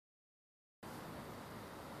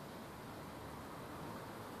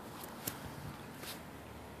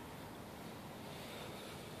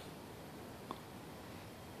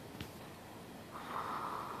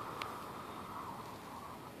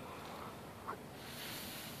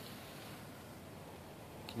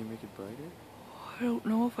Can you make it brighter? I don't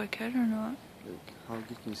know if I can or not. Like, how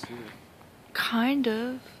good can you see it? Kind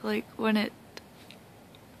of. Like, when it...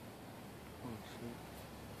 Oh, shit.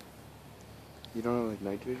 You don't have, like,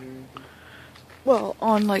 night vision or anything? Well,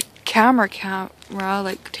 on, like, camera,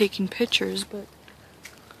 like, taking pictures, but...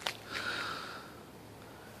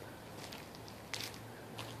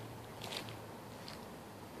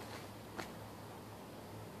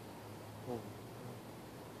 Oh.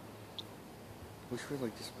 Wish for,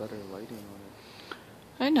 like, just better lighting on it.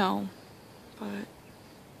 I know, but...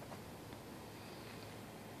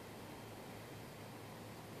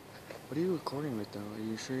 What are you recording with, though? Are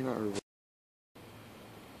you sure you're not recording?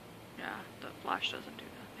 Yeah, the flash doesn't do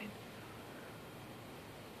nothing.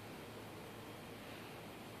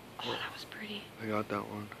 Oh, that was pretty. I got that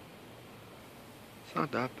one. It's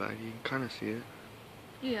not that bad. You can kind of see it.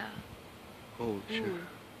 Yeah. Oh, shit. Ooh.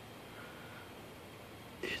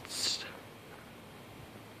 It's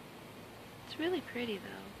really pretty,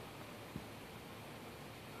 though.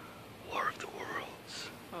 War of the Worlds.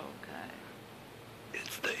 Okay.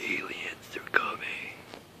 It's the aliens. They're coming.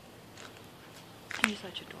 You're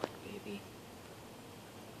such a dork, baby.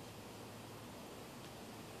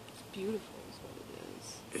 It's beautiful is what it is.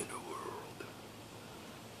 In a world.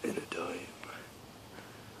 In a time.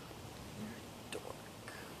 You're a dork.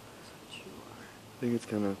 That's what you are. I think it's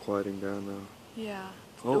kind of quieting down now. Yeah.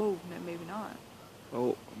 Oh. Oh, maybe not.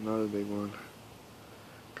 Oh, another big one.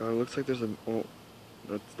 God, it looks like there's a... Oh,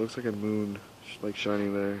 that looks like a moon, like,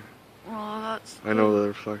 shining there. Oh, that's... I know the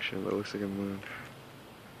reflection, but it looks like a moon.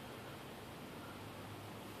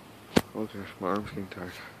 Okay, my arm's getting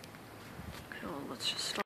tired. Okay, well, let's just stop.